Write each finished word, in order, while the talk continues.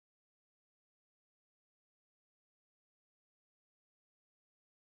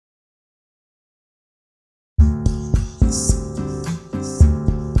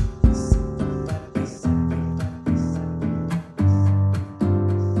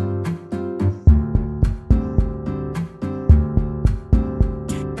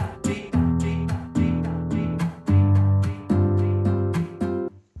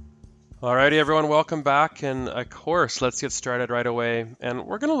Alrighty everyone, welcome back, and of course let's get started right away. And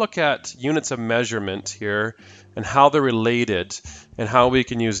we're going to look at units of measurement here and how they're related and how we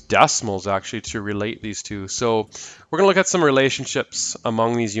can use decimals actually to relate these two. So we're going to look at some relationships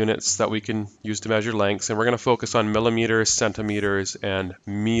among these units that we can use to measure lengths, and we're going to focus on millimeters, centimeters, and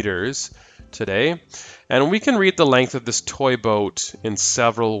meters today. And we can read the length of this toy boat in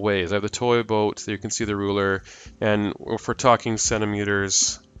several ways. I have the toy boat, so you can see the ruler, and if we're talking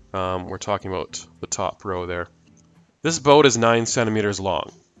centimeters, we're talking about the top row there. This boat is 9 centimeters long.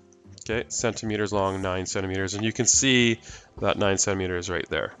 Okay, centimeters long, 9 centimeters, and you can see that 9 centimeters right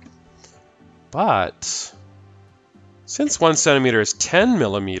there. But since 1 centimeter is 10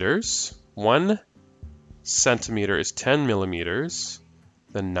 millimeters, 1 centimeter is 10 millimeters,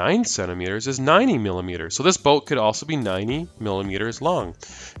 then 9 centimeters is 90 millimeters. So this boat could also be 90 millimeters long.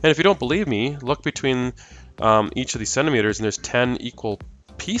 And if you don't believe me, look between each of these centimeters, and there's 10 equal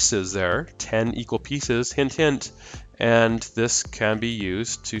pieces there, 10 equal pieces, hint hint, and this can be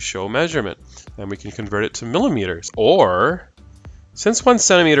used to show measurement, and we can convert it to millimeters. Or since 1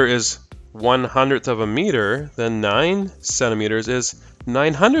 centimeter is 1/100th of a meter, then 9 centimeters is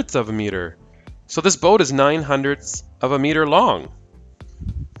 9/100th of a meter. So this boat is 9/100ths of a meter long.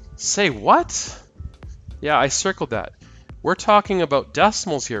 Say what? Yeah, I circled that. We're talking about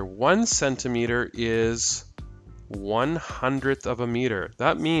decimals here. 1 centimeter is 1/100th of a meter.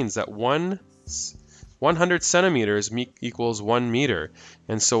 That means that 100 centimeters equals 1 meter.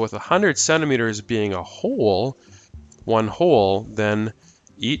 And so with 100 centimeters being a whole, one whole, then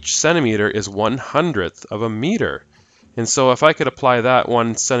each centimeter is 1/100th of a meter. And so if I could apply that,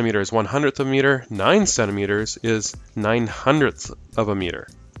 1 centimeter is 1/100th of a meter, 9 centimeters is 9/100th of a meter.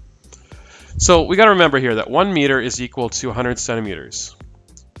 So we got to remember here that 1 meter is equal to 100 centimeters.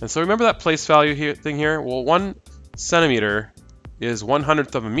 And so remember that place value thing here? Well, 1 centimeter is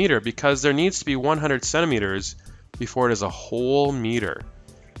 1/100th of a meter because there needs to be 100 centimeters before it is a whole meter.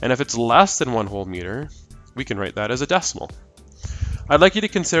 And if it's less than 1 whole meter, we can write that as a decimal. I'd like you to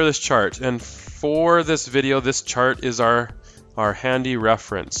consider this chart, and for this video, this chart is our handy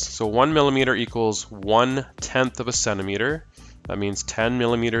reference. So 1 millimeter equals 1/10 of a centimeter. That means 10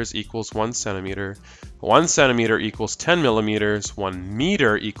 millimeters equals 1 centimeter. 1 centimeter equals 10 millimeters. 1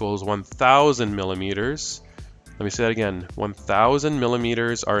 meter equals 1,000 millimeters. Let me say that again. 1,000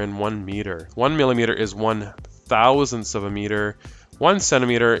 millimeters are in 1 meter. 1 millimeter is 1/1000th of a meter. 1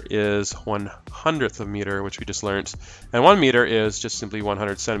 centimeter is 1/100th of a meter, which we just learned. And 1 meter is just simply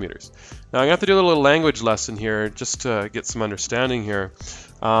 100 centimeters. Now I'm going to have to do a little language lesson here just to get some understanding here.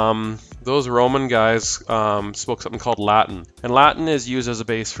 Those Roman guys spoke something called Latin. And Latin is used as a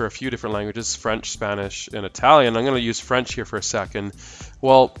base for a few different languages, French, Spanish, and Italian. I'm going to use French here for a second.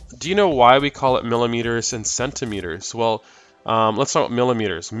 Well, do you know why we call it millimeters and centimeters? Well, let's talk about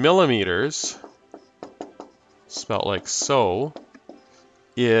millimeters. Millimeters, spelled like so,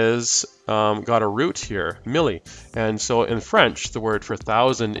 is got a root here, milli. And so in French, the word for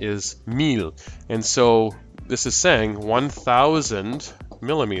 1,000 is mille. And so this is saying 1,000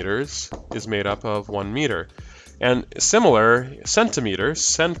 millimeters is made up of 1 meter. And similar,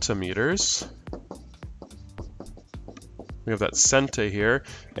 centimeters, we have that cente here.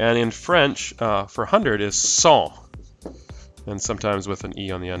 And in French, for 100 is cent. And sometimes with an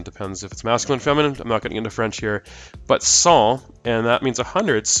E on the end, depends if it's masculine or feminine. I'm not getting into French here. But cent, and that means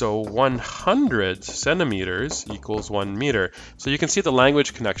 100, so 100 centimeters equals 1 meter. So you can see the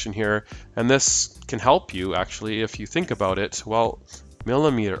language connection here, and this can help you actually if you think about it. Well,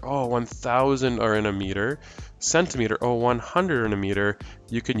 millimeter, oh, 1,000 are in a meter. Centimeter, oh, 100 in a meter.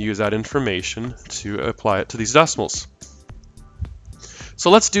 You can use that information to apply it to these decimals. So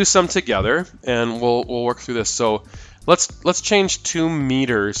let's do some together, and we'll work through this. So let's change 2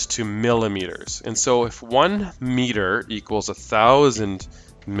 meters to millimeters. And so if 1 meter equals 1,000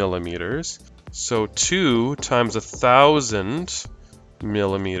 millimeters, so 2 times 1,000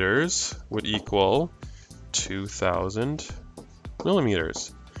 millimeters would equal 2,000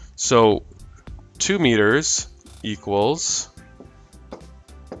 millimeters. So 2 meters equals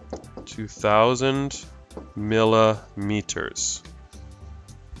 2,000 millimeters.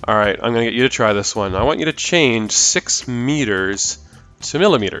 All right, I'm going to get you to try this one. I want you to change 6 meters to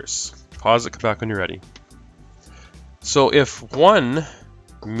millimeters. Pause it, come back when you're ready. So if 1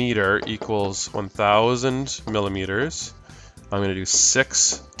 meter equals 1,000 millimeters, I'm going to do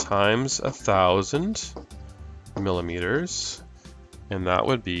 6 times 1,000 millimeters, and that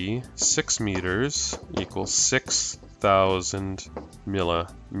would be 6 meters equals 6,000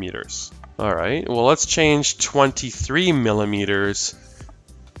 millimeters. All right, well, let's change 23 millimeters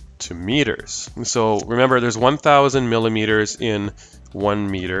to meters. So remember, there's 1,000 millimeters in 1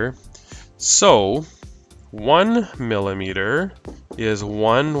 meter. So 1 millimeter is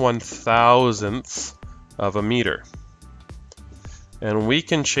 1/1000th of a meter. And we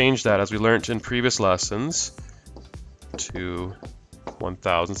can change that, as we learned in previous lessons, to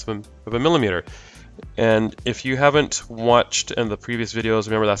 1/1000th of a millimeter. And if you haven't watched in the previous videos,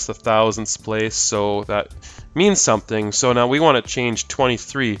 remember that's the thousandths place, so that means something. So now we want to change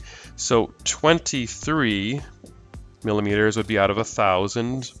 23. So 23 millimeters would be out of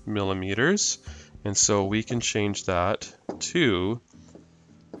 1,000 millimeters. And so we can change that to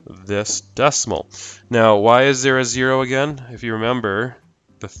this decimal. Now, why is there a 0 again? If you remember,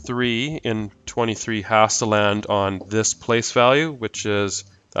 the 3 in 23 has to land on this place value, which is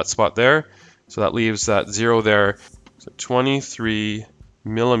that spot there. So that leaves that 0 there. So 23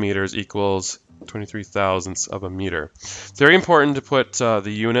 millimeters equals 23 thousandths of a meter. It's very important to put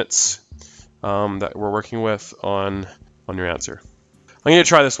the units that we're working with on your answer. I'm going to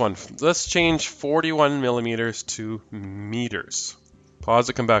try this one. Let's change 41 millimeters to meters. Pause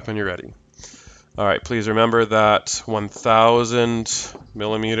it, come back when you're ready. All right, please remember that 1,000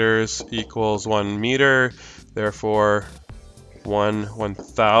 millimeters equals 1 meter. Therefore,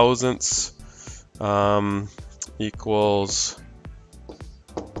 1/1000th equals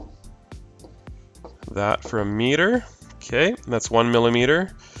that for a meter. Okay, that's 1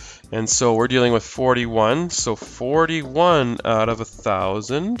 millimeter. And so we're dealing with 41. So 41 out of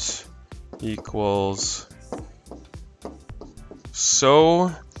 1,000 equals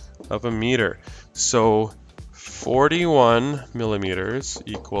so of a meter. So 41 millimeters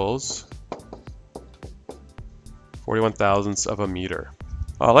equals 41/1000ths of a meter.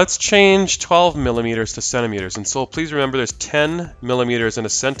 Let's change 12 millimeters to centimeters. And so please remember there's 10 millimeters in a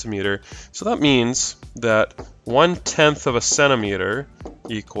centimeter. So that means that 1/10 of a centimeter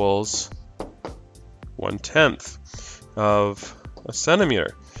equals 1/10 of a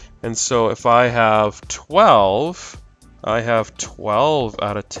centimeter. And so if I have 12, I have 12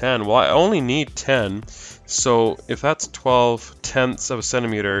 out of 10. Well, I only need 10. So if that's 12/10ths of a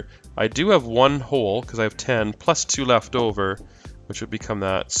centimeter, I do have one whole because I have 10 plus 2 left over, which would become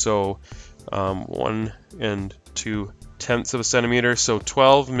that. So 1 2/10ths of a centimeter. So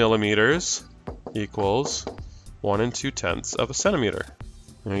 12 millimeters equals 1 2/10ths of a centimeter.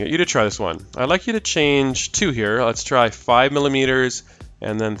 I'm gonna get you to try this one. I'd like you to change 2 here. Let's try 5 millimeters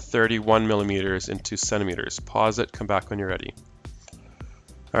and then 31 millimeters into centimeters. Pause it, come back when you're ready.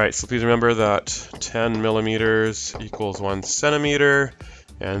 All right, so please remember that 10 millimeters equals 1 centimeter.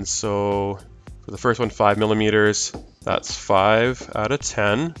 And so for the first one, 5 millimeters, that's 5 out of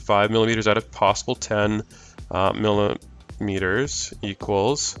 10. 5 millimeters out of possible 10 millimeters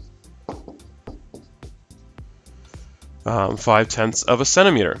equals 5/10ths of a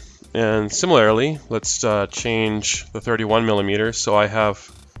centimeter. And similarly, let's change the 31 millimeters. So I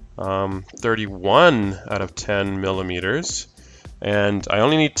have 31 out of 10 millimeters. And I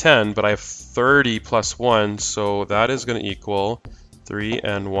only need 10, but I have 30 plus 1. So that is going to equal 3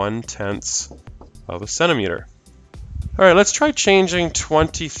 1/10ths of a centimeter. All right, let's try changing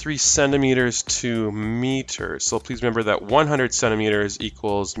 23 centimeters to meters. So please remember that 100 centimeters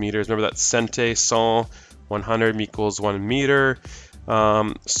equals meters. Remember that cente, cent, 100 equals 1 meter.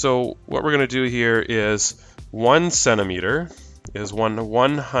 So what we're going to do here is 1 centimeter is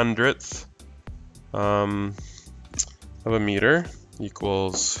 1/100th of a meter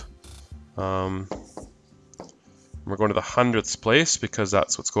equals, we're going to the hundredths place because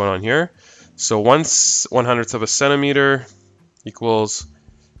that's what's going on here. So 1/100th of a centimeter equals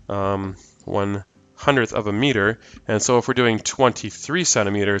 1/100th of a meter. And so if we're doing 23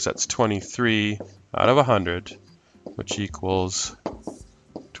 centimeters, that's 23 out of 100, which equals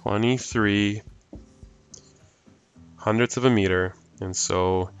 23 hundredths of a meter. And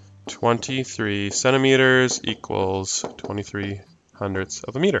so 23 centimeters equals 23 hundredths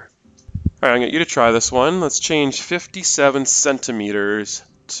of a meter. All right, I'm going to get you to try this one. Let's change 57 centimeters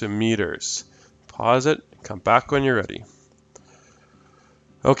to meters. Pause it, come back when you're ready.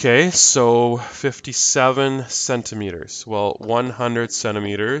 Okay, so 57 centimeters. Well, 100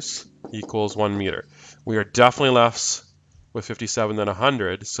 centimeters equals 1 meter. We are definitely less with 57 than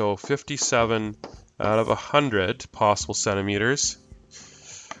 100. So 57 out of 100 possible centimeters.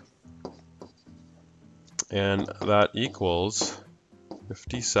 And that equals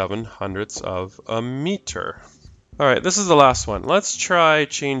 57 hundredths of a meter. All right, this is the last one. Let's try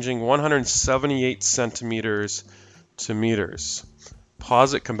changing 178 centimeters to meters.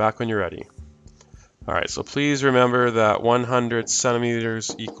 Pause it, come back when you're ready. All right, so please remember that 100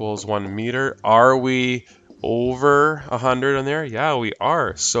 centimeters equals 1 meter. Are we over 100 on there? Yeah, we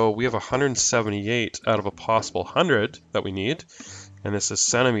are. So we have 178 out of a possible 100 that we need. And this is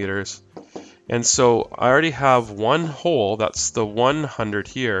centimeters. And so I already have one whole, that's the 100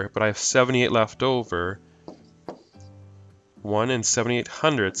 here, but I have 78 left over. 1 78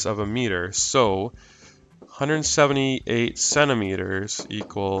 hundredths of a meter. So 178 centimeters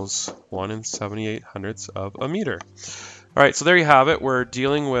equals 1 78 hundredths of a meter. All right, so there you have it. We're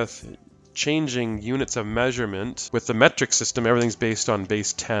dealing with changing units of measurement. With the metric system, everything's based on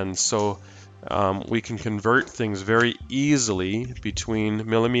base 10. So we can convert things very easily between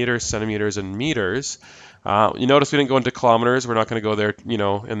millimeters, centimeters, and meters. You notice we didn't go into kilometers. We're not going to go there,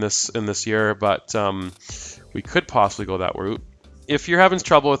 in this year, but we could possibly go that route. If you're having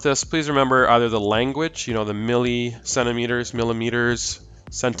trouble with this, please remember either the language, the milli, centimeters, millimeters,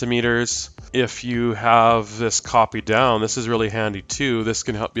 centimeters. If you have this copied down, this is really handy too. This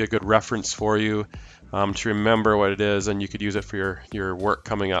can help be a good reference for you to remember what it is, and you could use it for your work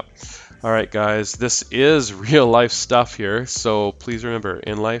coming up. All right, guys, this is real life stuff here, so please remember,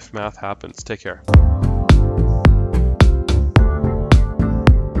 in life, math happens. Take care.